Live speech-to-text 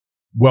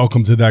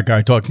Welcome to That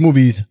Guy Talks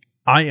Movies.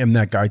 I am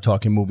that guy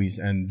talking movies,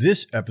 and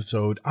this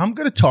episode I'm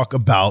going to talk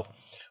about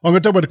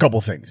a couple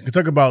of things. I'm going to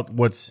talk about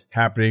what's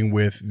happening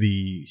with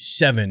the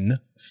Se7en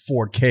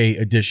 4K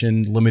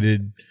edition,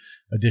 limited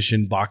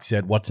edition box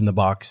set, what's in the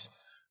box,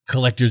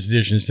 collector's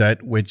edition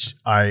set, which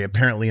I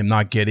apparently am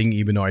not getting,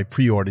 even though I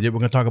pre-ordered it. We're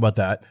going to talk about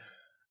that.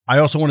 I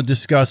also want to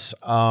discuss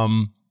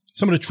some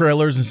of the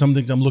trailers and some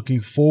things I'm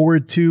looking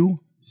forward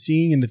to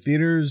seeing in the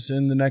theaters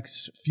in the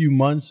next few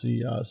months,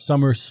 the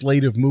summer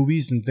slate of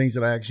movies and things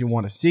that I actually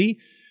want to see.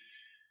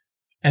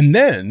 And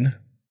then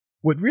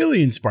what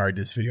really inspired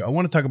this video, I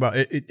want to talk about,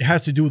 it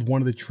has to do with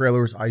one of the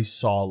trailers I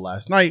saw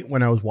last night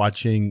when I was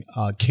watching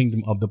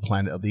Kingdom of the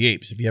Planet of the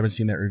Apes. If you haven't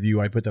seen that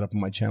review, I put that up on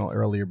my channel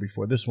earlier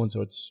before this one, so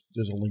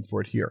there's a link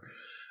for it here.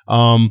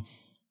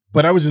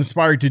 But I was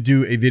inspired to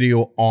do a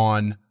video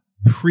on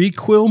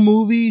prequel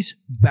movies,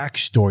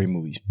 backstory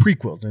movies,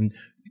 prequels, and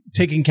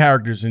taking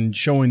characters and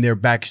showing their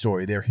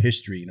backstory, their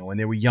history, you know, when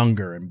they were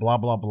younger and blah,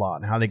 blah, blah,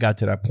 and how they got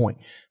to that point.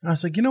 And I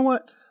was like, you know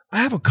what? I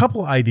have a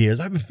couple of ideas.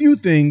 I have a few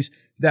things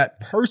that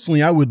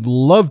personally I would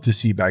love to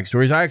see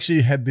backstories. I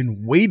actually have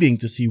been waiting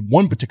to see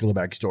one particular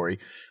backstory,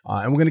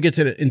 and we're going to get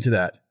into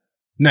that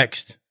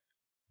next.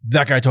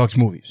 That Guy Talks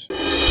Movies.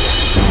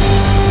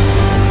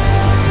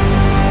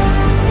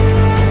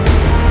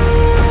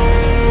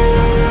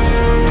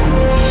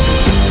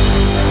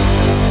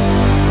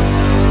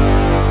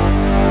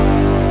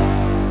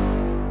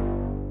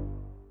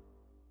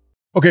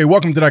 Okay,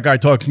 welcome to That Guy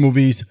Talks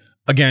Movies.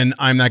 Again,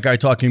 I'm That Guy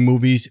Talking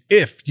Movies.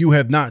 If you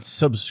have not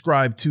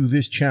subscribed to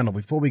this channel,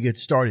 before we get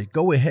started,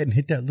 go ahead and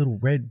hit that little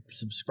red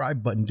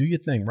subscribe button. Do your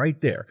thing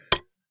right there.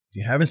 If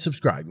you haven't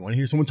subscribed, you want to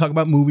hear someone talk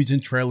about movies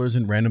and trailers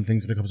and random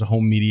things when it comes to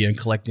home media and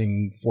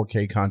collecting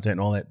 4K content and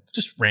all that,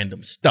 just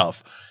random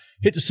stuff,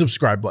 hit the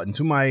subscribe button.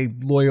 To my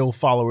loyal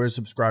followers,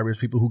 subscribers,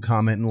 people who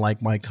comment and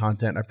like my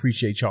content, I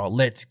appreciate y'all.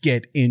 Let's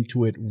get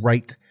into it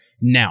right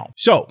now.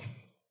 So,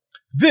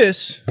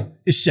 this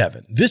is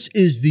Se7en. This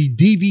is the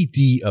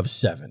DVD of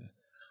Se7en.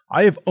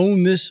 I have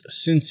owned this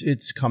since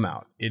it's come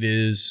out. It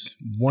is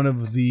one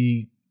of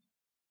the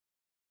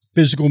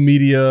physical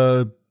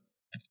media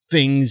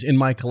things in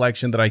my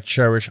collection that I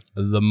cherish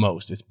the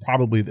most. It's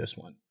probably this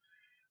one.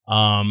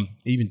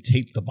 Even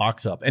taped the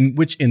box up, and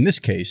which in this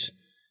case,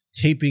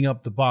 taping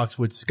up the box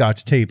with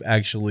Scotch tape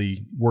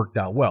actually worked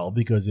out well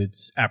because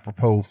it's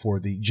apropos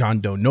for the John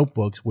Doe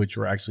notebooks, which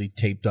were actually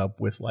taped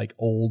up with like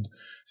old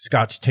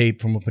Scotch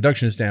tape from a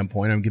production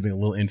standpoint. I'm giving a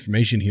little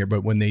information here,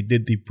 but when they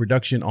did the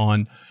production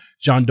on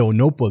John Doe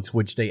notebooks,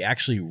 which they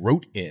actually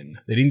wrote in,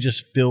 they didn't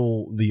just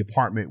fill the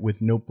apartment with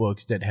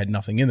notebooks that had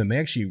nothing in them. They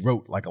actually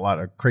wrote like a lot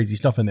of crazy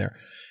stuff in there,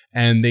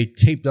 and they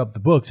taped up the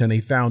books, and they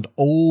found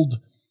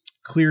old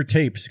clear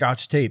tape,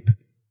 Scotch tape,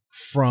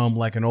 from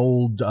like an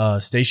old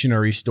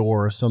stationery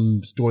store or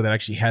some store that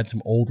actually had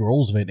some old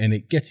rolls of it, and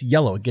it gets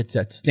yellow. It gets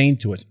that stain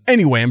to it.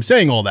 Anyway, I'm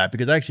saying all that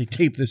because I actually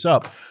taped this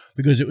up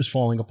because it was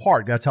falling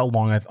apart. That's how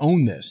long I've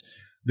owned this.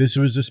 This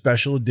was a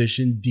special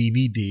edition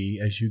DVD,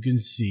 as you can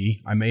see.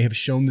 I may have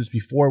shown this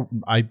before.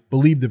 I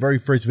believe the very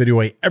first video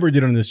I ever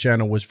did on this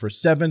channel was for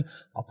Se7en.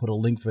 I'll put a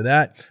link for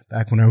that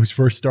back when I was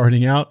first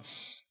starting out.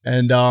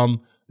 And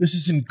this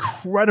is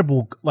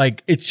incredible.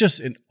 Like, it's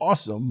just an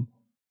awesome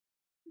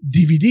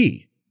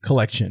DVD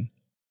collection,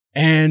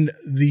 and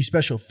the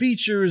special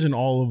features and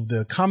all of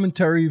the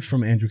commentary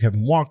from Andrew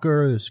Kevin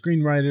Walker, the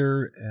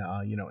screenwriter,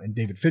 and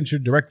David Fincher,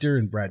 director,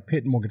 and Brad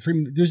Pitt and Morgan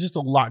Freeman. There's just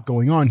a lot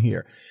going on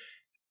here.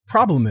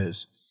 Problem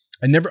is,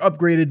 I never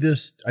upgraded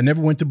this. I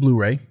never went to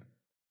Blu-ray,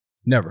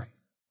 never.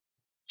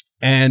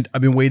 And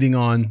I've been waiting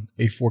on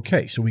a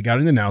 4K. So we got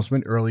an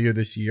announcement earlier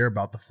this year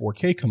about the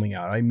 4K coming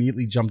out. I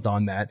immediately jumped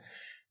on that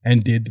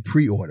and did the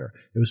pre-order.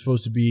 It was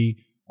supposed to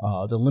be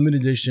the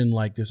limited edition,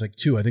 like there's like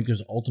two. I think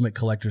there's Ultimate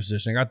Collector's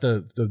Edition. I got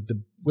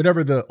the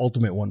whatever the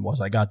Ultimate one was.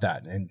 I got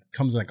that, and it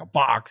comes in like a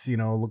box. You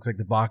know, it looks like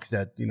the box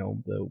that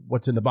the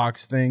what's in the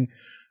box thing.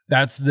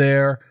 That's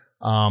there.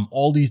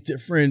 All these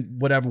different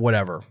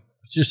whatever.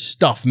 It's just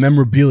stuff,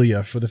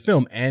 memorabilia for the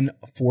film and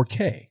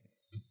 4K.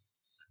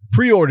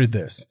 Pre-ordered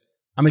this.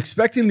 I'm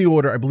expecting the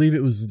order. I believe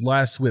it was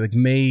last week, like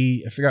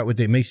May. I forgot what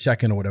day, May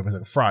 2nd or whatever,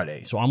 like a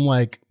Friday. So I'm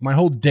like, my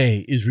whole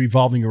day is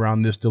revolving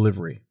around this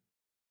delivery.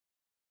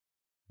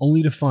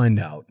 Only to find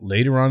out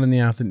later on in the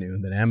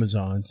afternoon that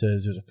Amazon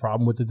says there's a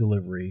problem with the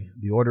delivery.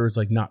 The order is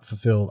like not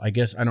fulfilled. I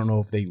guess, I don't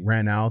know if they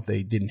ran out,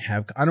 they didn't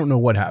have, I don't know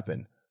what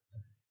happened.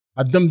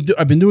 I've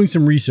been doing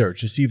some research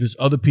to see if there's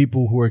other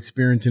people who are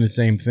experiencing the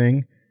same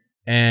thing.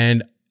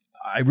 And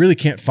I really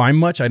can't find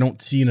much. I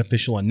don't see an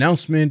official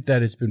announcement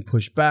that it's been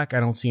pushed back. I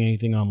don't see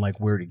anything on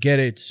like where to get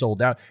it. It's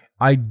sold out.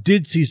 I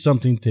did see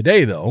something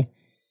today though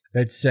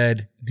that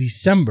said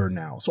December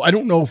now. So I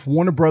don't know if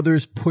Warner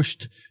Brothers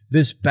pushed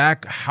this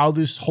back, how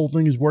this whole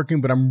thing is working,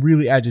 but I'm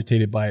really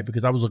agitated by it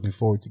because I was looking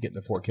forward to getting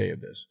the 4K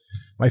of this.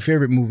 My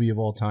favorite movie of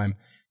all time.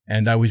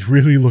 And I was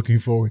really looking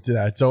forward to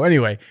that. So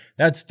anyway,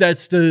 that's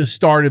the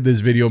start of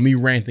this video, me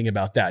ranting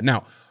about that.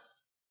 Now,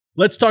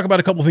 let's talk about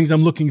a couple of things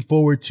I'm looking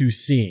forward to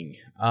seeing.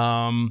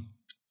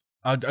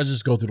 I'll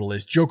just go through the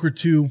list. Joker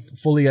 2,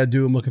 Fully I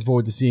Do. I'm looking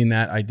forward to seeing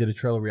that. I did a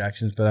trailer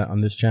reaction for that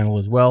on this channel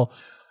as well.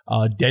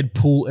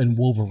 Deadpool and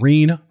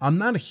Wolverine. I'm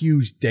not a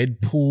huge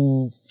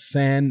Deadpool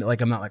fan.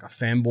 Like, I'm not like a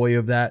fanboy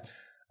of that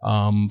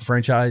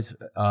franchise.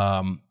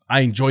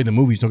 I enjoy the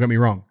movies, don't get me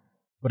wrong.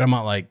 But I'm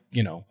not like,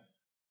 you know.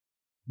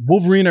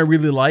 Wolverine I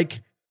really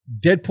like.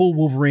 Deadpool,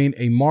 Wolverine,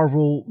 a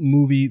Marvel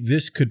movie.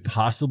 This could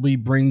possibly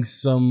bring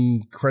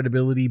some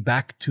credibility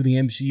back to the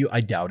MCU.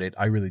 I doubt it.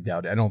 I really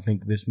doubt it. I don't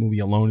think this movie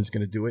alone is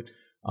going to do it.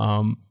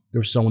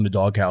 There's so in the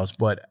doghouse.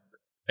 But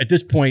at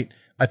this point,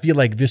 I feel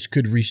like this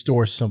could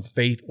restore some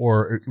faith,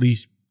 or at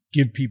least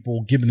give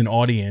an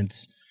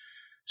audience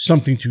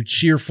something to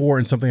cheer for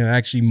and something that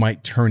actually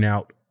might turn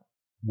out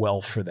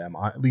well for them.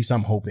 At least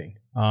I'm hoping.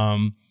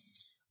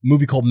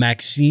 Movie called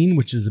Maxine,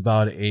 which is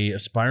about a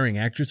aspiring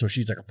actress. So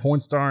she's like a porn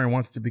star and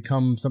wants to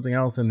become something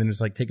else. And then it's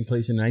like taking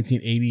place in the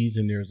 1980s,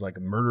 and there's like a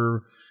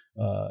murder,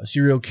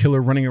 serial killer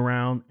running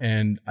around.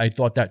 And I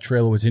thought that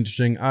trailer was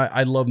interesting.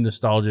 I love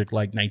nostalgic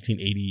like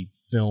 1980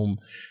 film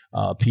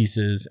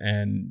pieces.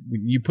 And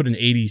when you put an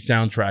 80s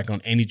soundtrack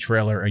on any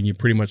trailer, and you're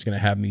pretty much going to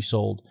have me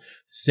sold.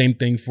 Same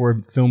thing for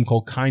a film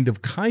called Kind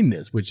of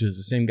Kindness, which is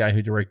the same guy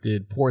who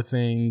directed Poor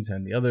Things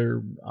and the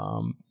other,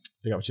 I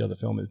forgot what the other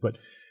film is, but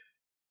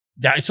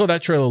I saw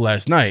that trailer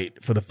last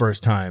night for the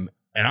first time,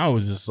 and I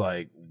was just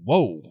like,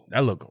 whoa,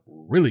 that looked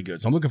really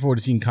good. So I'm looking forward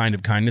to seeing Kind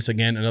of Kindness.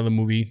 Again, another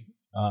movie,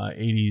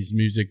 80s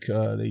music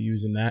they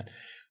use in that.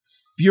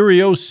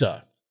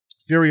 Furiosa,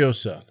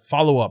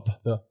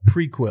 follow-up, the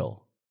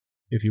prequel,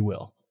 if you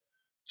will,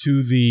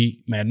 to the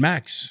Mad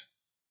Max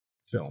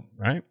film,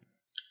 right?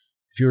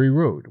 Fury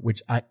Road,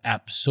 which I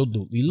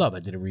absolutely love.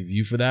 I did a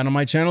review for that on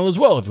my channel as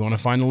well. If you want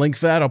to find a link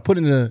for that, I'll put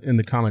it in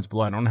the comments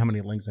below. I don't know how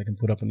many links I can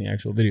put up in the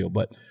actual video,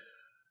 but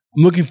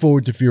I'm looking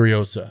forward to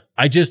Furiosa.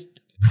 I just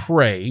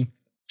pray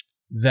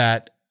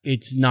that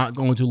it's not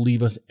going to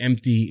leave us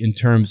empty in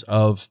terms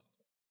of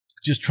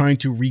just trying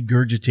to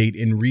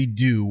regurgitate and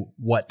redo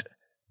what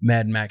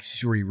Mad Max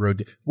Fury Road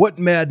did. What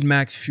Mad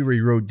Max Fury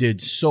Road did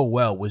so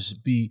well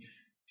was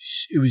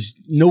it was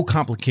no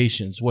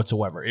complications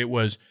whatsoever. It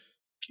was,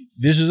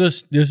 this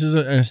is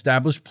an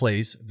established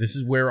place. This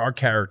is where our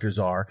characters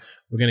are.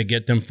 We're going to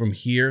get them from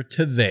here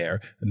to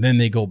there, and then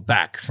they go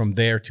back from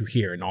there to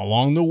here. And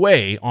along the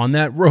way, on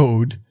that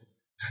road,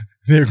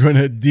 they're going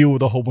to deal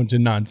with a whole bunch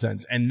of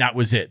nonsense. And that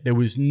was it. There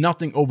was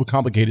nothing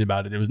overcomplicated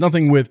about it. There was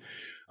nothing with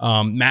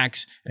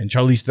Max and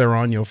Charlize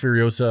Theron,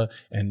 Furiosa,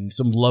 and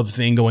some love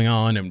thing going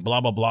on, and blah,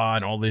 blah, blah,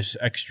 and all this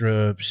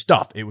extra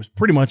stuff. It was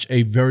pretty much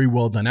a very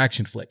well done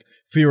action flick.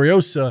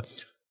 Furiosa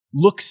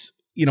looks,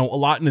 a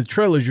lot in the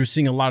trailers, you're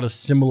seeing a lot of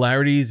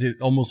similarities. It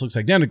almost looks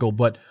identical,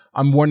 but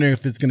I'm wondering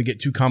if it's going to get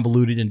too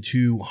convoluted and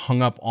too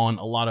hung up on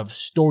a lot of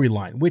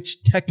storyline,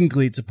 which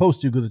technically it's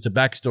supposed to, because it's a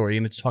backstory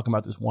and it's talking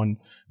about this one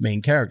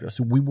main character.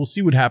 So we will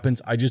see what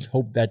happens. I just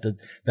hope that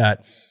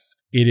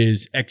it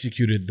is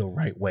executed the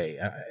right way,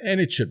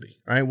 and it should be.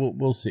 Right?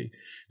 We'll see.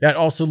 That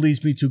also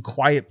leads me to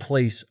Quiet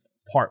Place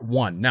Part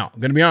 1. Now, I'm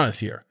going to be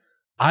honest here.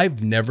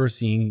 I've never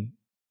seen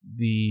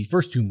the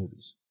first two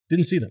movies.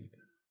 Didn't see them.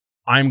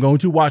 I'm going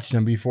to watch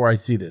them before I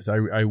see this.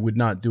 I would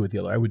not do it the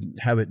other way. I would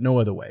have it no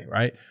other way,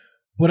 right?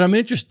 But I'm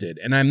interested,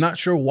 and I'm not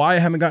sure why I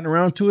haven't gotten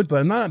around to it, but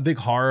I'm not a big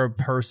horror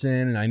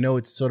person, and I know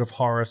it's sort of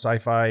horror,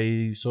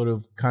 sci-fi sort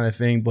of kind of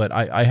thing, but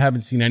I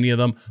haven't seen any of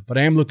them, but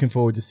I am looking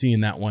forward to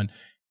seeing that one.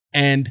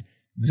 And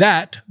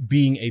that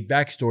being a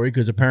backstory,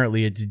 because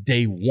apparently it's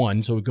day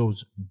one, so it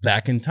goes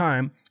back in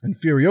time, and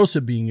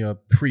Furiosa being a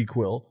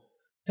prequel,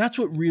 that's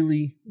what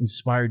really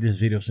inspired this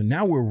video. So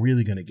now we're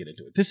really going to get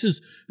into it. This is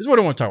what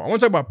I want to talk about. I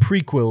want to talk about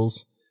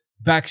prequels,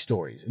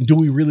 backstories, and do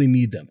we really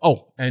need them?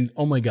 Oh, and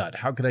oh my God,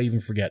 how could I even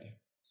forget?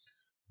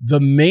 The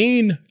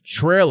main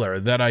trailer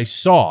that I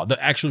saw,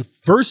 the actual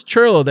first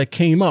trailer that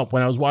came up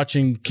when I was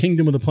watching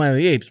Kingdom of the Planet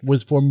of the Apes,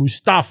 was for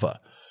Mustafa,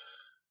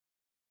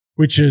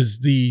 which is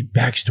the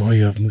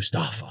backstory of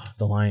Mustafa,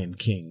 the Lion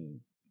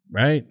King,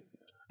 right?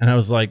 And I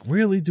was like,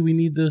 really? Do we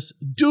need this?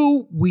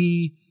 Do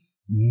we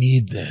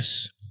need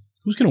this?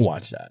 Who's going to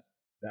watch that?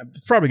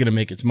 It's probably going to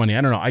make its money. I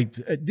don't know. I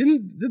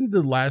didn't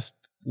the last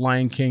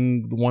Lion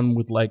King, the one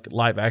with like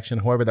live action,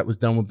 however that was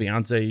done with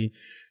Beyonce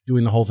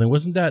doing the whole thing,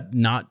 wasn't that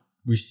not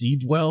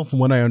received well from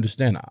what I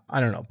understand? I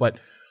don't know. But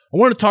I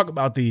want to talk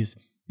about these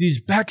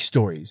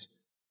backstories.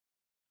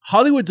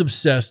 Hollywood's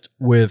obsessed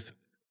with,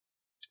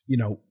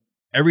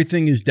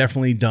 everything is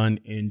definitely done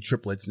in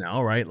triplets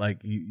now, right?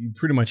 Like you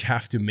pretty much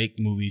have to make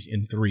movies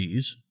in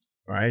threes,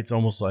 right? It's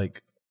almost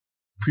like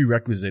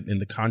prerequisite in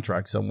the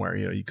contract somewhere.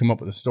 You come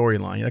up with a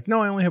storyline. You're like, no,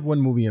 I only have one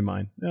movie in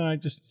mind. No,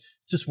 it's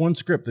just one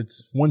script.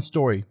 It's one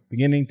story,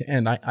 beginning to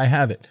end. I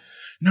have it.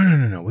 No.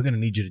 We're going to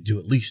need you to do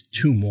at least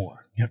two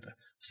more. You have to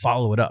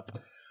follow it up.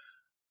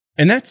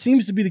 And that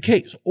seems to be the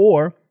case.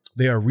 Or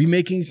they are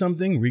remaking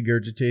something,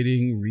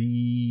 regurgitating,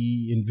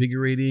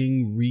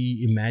 reinvigorating,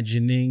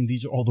 reimagining.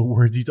 These are all the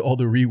words. These are all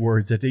the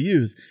re-words that they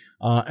use.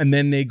 And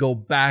then they go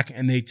back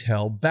and they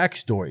tell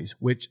backstories,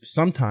 which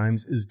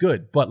sometimes is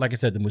good. But like I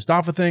said, the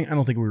Mustafa thing, I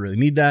don't think we really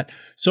need that.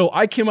 So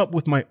I came up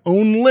with my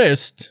own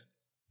list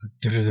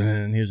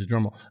And here's a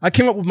drum roll. I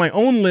came up with my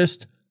own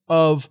list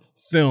of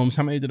films.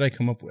 How many did I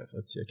come up with?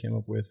 Let's see. I came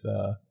up with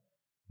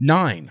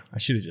 9. I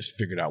should have just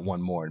figured out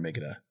one more and make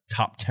it a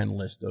top 10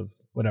 list of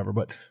whatever.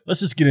 But let's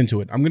just get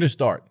into it. I'm going to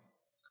start.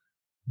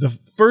 The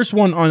first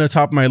one on the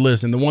top of my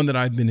list, and the one that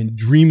I've been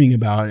dreaming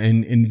about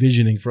and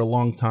envisioning for a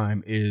long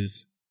time,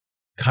 is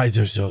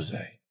Kaiser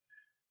Soze.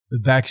 The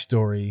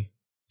backstory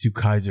to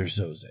Kaiser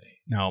Soze.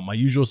 Now, my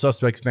Usual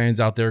Suspects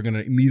fans out there are going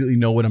to immediately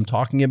know what I'm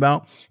talking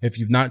about. If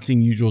you've not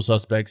seen Usual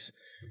Suspects,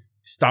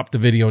 stop the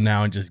video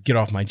now and just get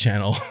off my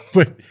channel,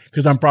 but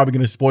because I'm probably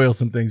going to spoil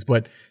some things.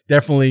 But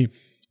definitely,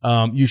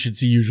 you should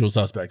see Usual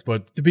Suspects.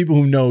 But the people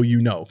who know,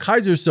 you know.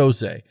 Kaiser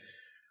Soze.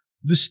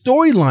 The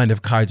storyline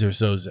of Kaiser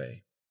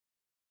Soze,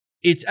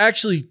 it's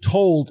actually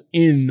told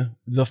in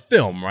the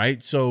film,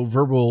 right? So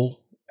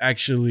Verbal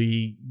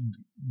actually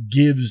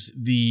gives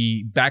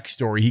the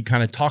backstory. He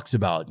kind of talks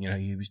about,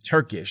 he was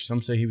Turkish.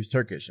 Some say he was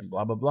Turkish and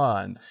blah, blah,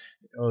 blah. And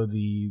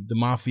the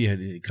mafia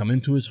had come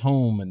into his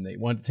home and they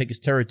wanted to take his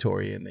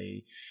territory, and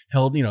they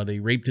held, they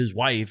raped his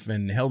wife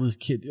and held his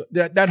kid.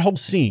 That whole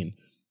scene.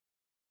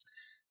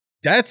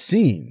 That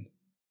scene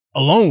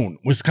alone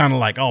was kind of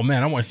like, oh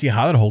man, I want to see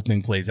how that whole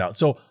thing plays out.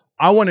 So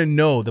I want to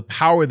know the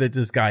power that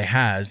this guy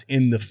has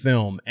in the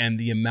film, and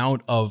the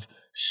amount of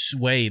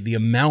sway, the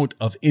amount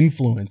of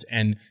influence,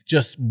 and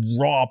just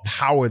raw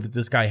power that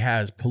this guy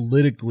has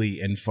politically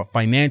and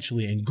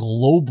financially and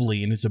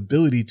globally, and his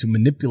ability to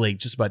manipulate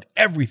just about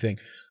everything.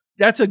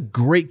 That's a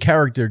great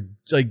character,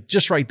 like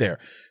just right there.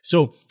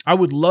 So I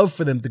would love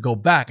for them to go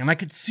back, and I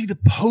could see the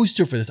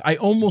poster for this. I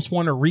almost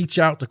want to reach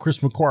out to Chris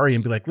McQuarrie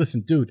and be like, listen,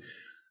 dude, I've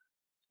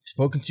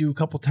spoken to you a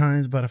couple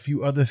times about a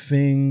few other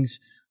things.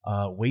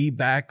 Way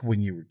back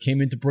when you came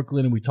into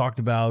Brooklyn, and we talked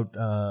about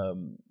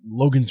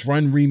Logan's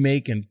Run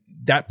remake and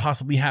that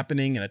possibly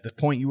happening. And at the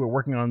point you were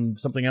working on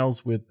something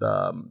else with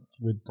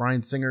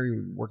Bryan Singer, you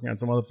were working on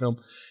some other film.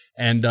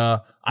 And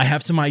I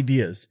have some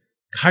ideas.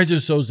 Kaiser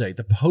Soze,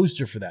 the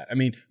poster for that. I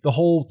mean, the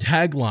whole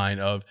tagline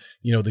of,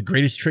 the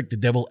greatest trick the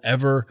devil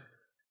ever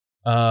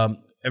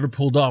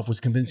pulled off was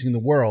convincing the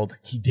world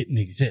he didn't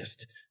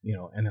exist,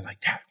 and then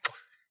like that,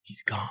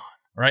 he's gone.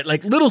 Right?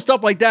 Like little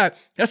stuff like that.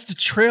 That's the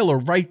trailer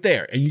right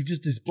there. And you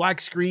just this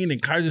black screen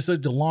and Kaiser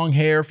Soze, the long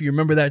hair. If you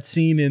remember that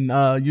scene in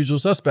Usual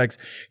Suspects,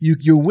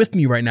 you're with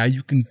me right now.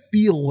 You can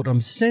feel what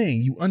I'm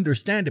saying. You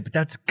understand it, but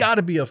that's got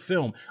to be a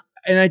film.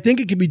 And I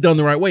think it can be done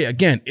the right way.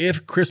 Again,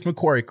 if Chris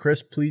McQuarrie,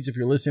 Chris, please, if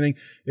you're listening,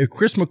 if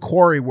Chris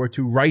McQuarrie were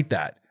to write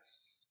that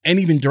and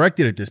even direct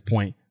it at this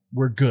point,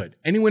 we're good.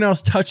 Anyone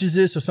else touches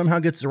this or somehow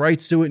gets the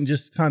rights to it and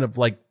just kind of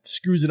like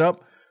screws it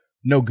up,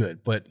 no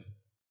good. But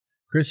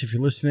Chris, if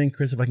you're listening,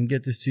 Chris, if I can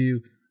get this to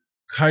you,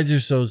 Kaiser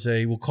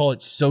Soze, we'll call it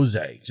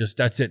Soze. Just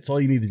that's it. That's all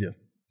you need to do.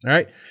 All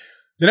right.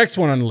 The next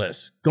one on the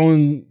list,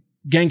 going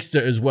gangster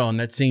as well in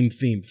that same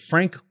theme.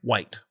 Frank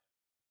White,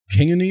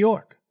 King of New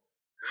York.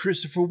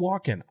 Christopher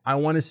Walken. I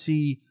want to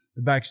see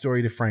the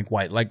backstory to Frank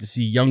White. I'd like to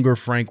see younger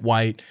Frank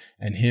White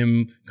and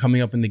him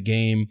coming up in the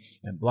game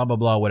and blah, blah,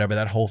 blah, whatever.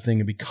 That whole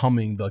thing of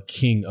becoming the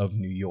King of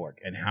New York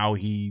and how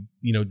he,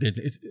 did.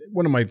 It's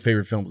one of my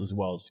favorite films as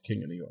well as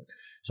King of New York.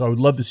 So I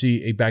would love to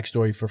see a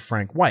backstory for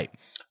Frank White.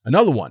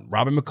 Another one,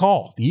 Robin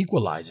McCall, the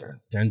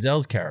Equalizer,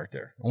 Denzel's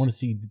character. I want to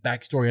see the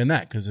backstory on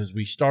that, because as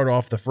we start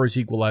off the first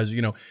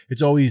Equalizer,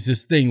 it's always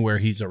this thing where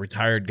he's a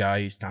retired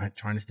guy. He's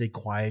trying to stay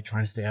quiet,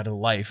 trying to stay out of the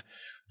life,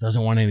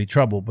 doesn't want any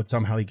trouble, but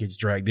somehow he gets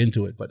dragged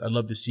into it. But I'd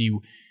love to see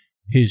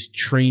his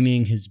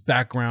training, his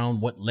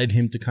background, what led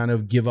him to kind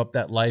of give up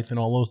that life and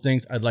all those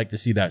things. I'd like to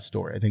see that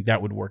story. I think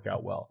that would work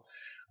out well.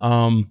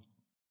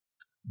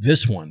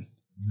 This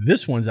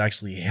one's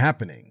actually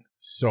happening.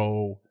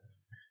 So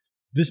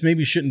this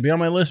maybe shouldn't be on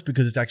my list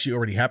because it's actually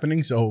already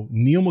happening. So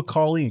Neil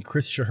McCauley and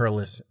Chris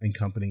Shiherlis and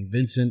company,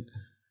 Vincent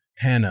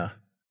Hanna,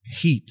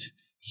 Heat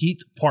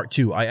Part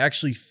 2. I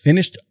actually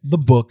finished the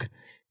book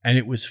and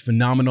it was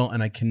phenomenal,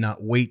 and I cannot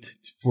wait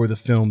for the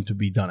film to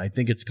be done. I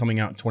think it's coming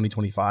out in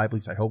 2025, at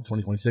least I hope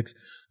 2026.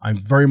 I'm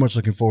very much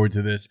looking forward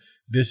to this.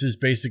 This is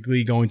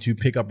basically going to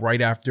pick up right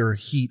after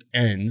Heat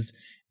ends.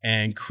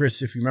 And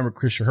Chris, if you remember,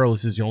 Chris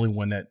Shiherlis is the only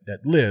one that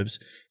lives,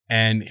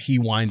 and he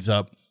winds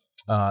up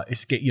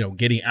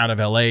getting out of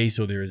LA.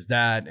 So there's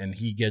that. And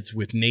he gets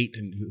with Nate,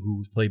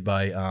 who's played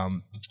by,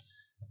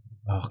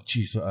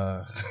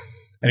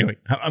 anyway,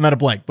 I'm at a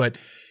blank, but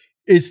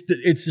it's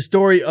the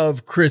story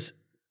of Chris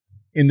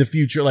in the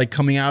future, like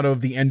coming out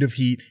of the end of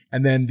Heat,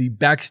 and then the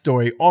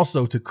backstory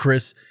also to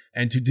Chris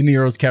and to De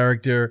Niro's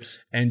character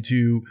and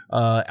to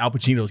Al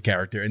Pacino's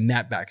character, and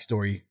that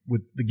backstory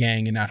with the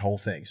gang and that whole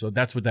thing. So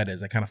that's what that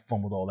is. I kind of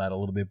fumbled all that a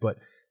little bit, but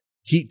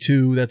Heat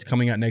 2, that's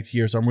coming out next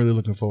year. So I'm really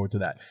looking forward to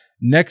that.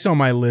 Next on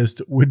my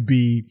list would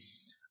be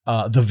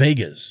the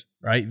Vegas,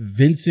 right?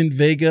 Vincent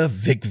Vega,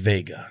 Vic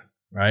Vega.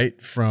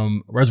 right?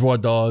 From Reservoir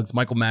Dogs,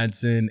 Michael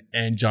Madsen,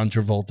 and John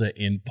Travolta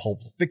in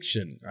Pulp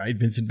Fiction, right?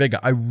 Vincent Vega.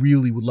 I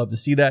really would love to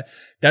see that.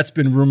 That's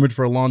been rumored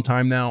for a long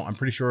time now. I'm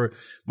pretty sure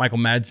Michael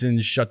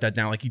Madsen shut that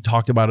down. Like, he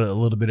talked about it a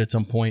little bit at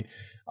some point.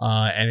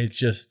 And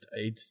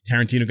it's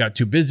Tarantino got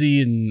too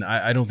busy, and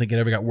I don't think it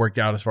ever got worked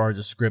out as far as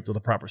a script or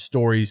the proper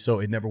story. So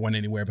it never went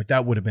anywhere, but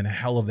that would have been a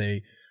hell of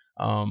a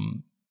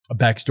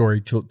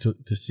backstory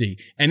to see.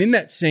 And in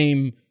that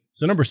same,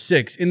 so number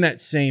 6, in that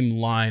same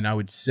line, I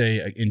would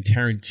say in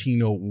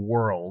Tarantino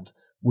world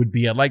would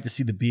be, I'd like to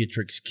see the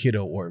Beatrix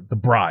Kiddo or the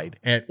Bride.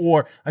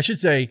 Or I should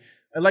say,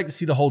 I'd like to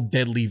see the whole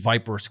Deadly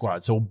Viper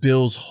squad. So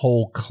Bill's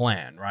whole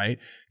clan, right?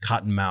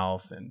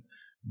 Cottonmouth and,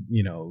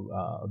 you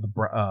know,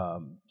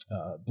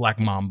 Black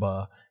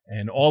Mamba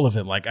and all of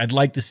it. Like, I'd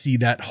like to see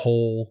that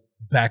whole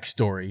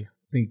backstory.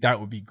 I think that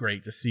would be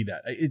great to see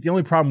that. The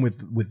only problem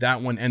with that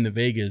one and the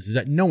Vegas is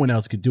that no one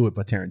else could do it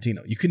but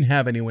Tarantino. You couldn't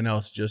have anyone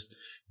else just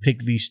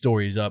pick these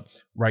stories up,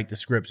 write the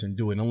scripts, and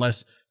do it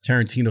unless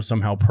Tarantino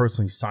somehow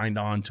personally signed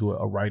on to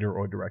a writer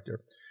or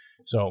director.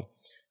 So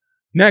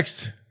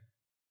next,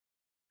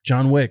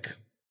 John Wick.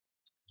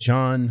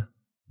 John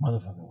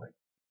motherfucking Wick.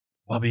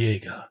 Baba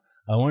Yaga.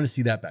 I want to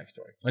see that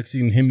backstory. Like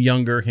seeing him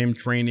younger, him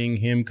training,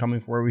 him coming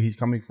from wherever he's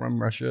coming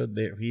from, Russia,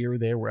 there, here,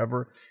 there,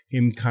 wherever.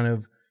 Him kind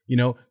of, you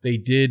know, they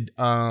did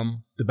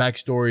the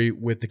backstory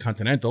with the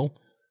Continental.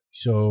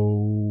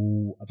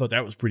 So I thought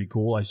that was pretty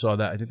cool. I saw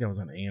that. I think that was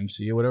on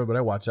AMC or whatever, but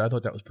I watched that. I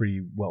thought that was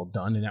pretty well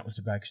done. And that was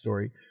the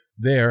backstory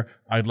there.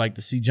 I'd like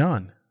to see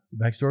John,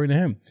 the backstory to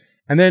him.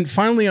 And then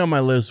finally on my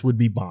list would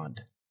be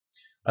Bond.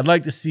 I'd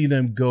like to see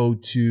them go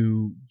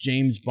to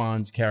James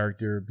Bond's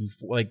character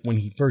before, like when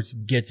he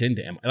first gets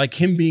into like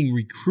him being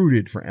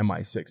recruited for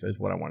MI6 is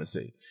what I want to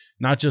see.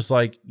 Not just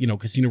like, you know,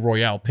 Casino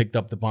Royale picked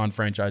up the Bond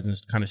franchise and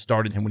kind of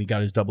started him when he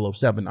got his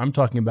 007. I'm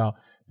talking about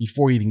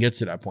before he even gets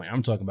to that point.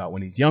 I'm talking about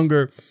when he's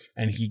younger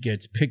and he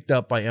gets picked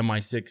up by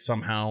MI6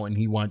 somehow and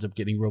he winds up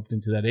getting roped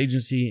into that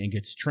agency and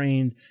gets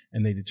trained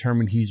and they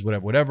determine he's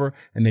whatever,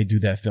 and they do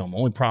that film. The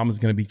only problem is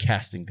going to be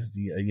casting because,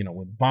 you know,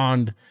 with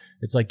Bond,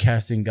 it's like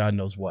casting God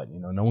knows what. You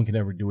know, no one can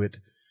ever do it.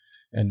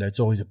 And it's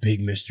always a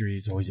big mystery.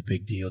 It's always a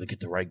big deal to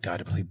get the right guy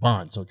to play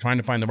Bond. So trying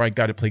to find the right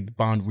guy to play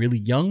Bond really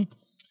young,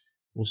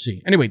 we'll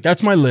see. Anyway,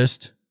 that's my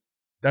list.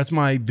 That's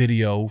my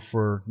video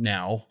for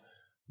now.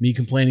 Me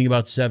complaining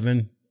about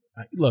Se7en.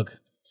 Look,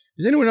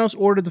 does anyone else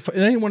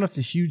is anyone else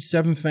a huge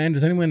Se7en fan?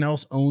 Does anyone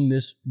else own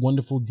this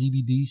wonderful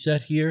DVD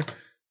set here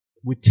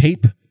with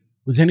tape?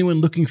 Was anyone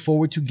looking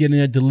forward to getting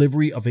a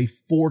delivery of a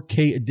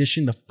 4K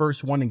edition, the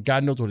first one in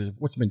God knows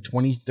what's been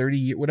 20, 30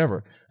 years,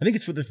 whatever. I think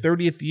it's for the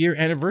 30th year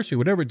anniversary,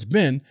 whatever it's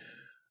been.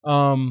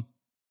 You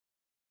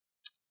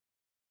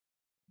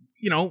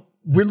know,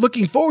 we're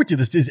looking forward to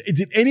this.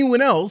 Did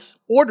anyone else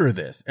order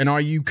this? And are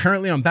you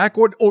currently on back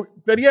order? Or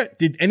better yet,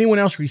 did anyone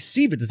else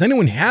receive it? Does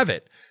anyone have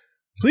it?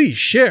 Please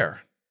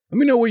share. Let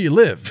me know where you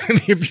live.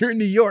 If you're in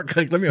New York,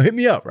 like, hit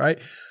me up, right?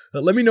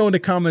 Let me know in the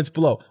comments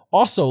below.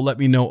 Also, let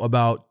me know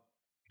about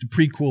the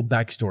prequel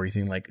backstory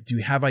thing. Like, do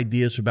you have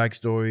ideas for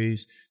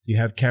backstories? Do you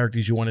have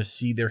characters you want to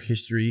see their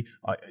history?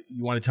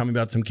 You want to tell me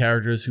about some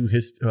characters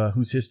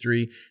whose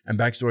history and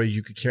backstory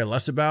you could care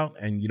less about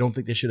and you don't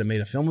think they should have made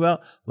a film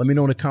about? Let me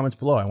know in the comments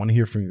below. I want to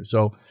hear from you.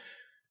 So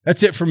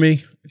that's it for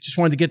me. I just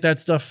wanted to get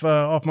that stuff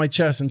off my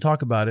chest and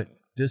talk about it.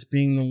 This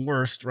being the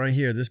worst right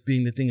here. This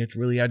being the thing that's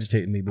really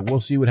agitating me. But we'll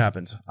see what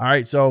happens. All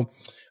right, so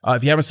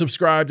if you haven't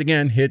subscribed,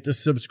 again, hit the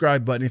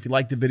subscribe button. If you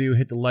like the video,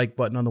 hit the like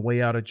button on the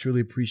way out. I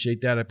truly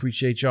appreciate that. I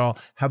appreciate y'all.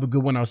 Have a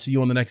good one. I'll see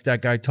you on the next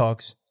That Guy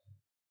Talks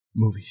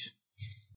Movies.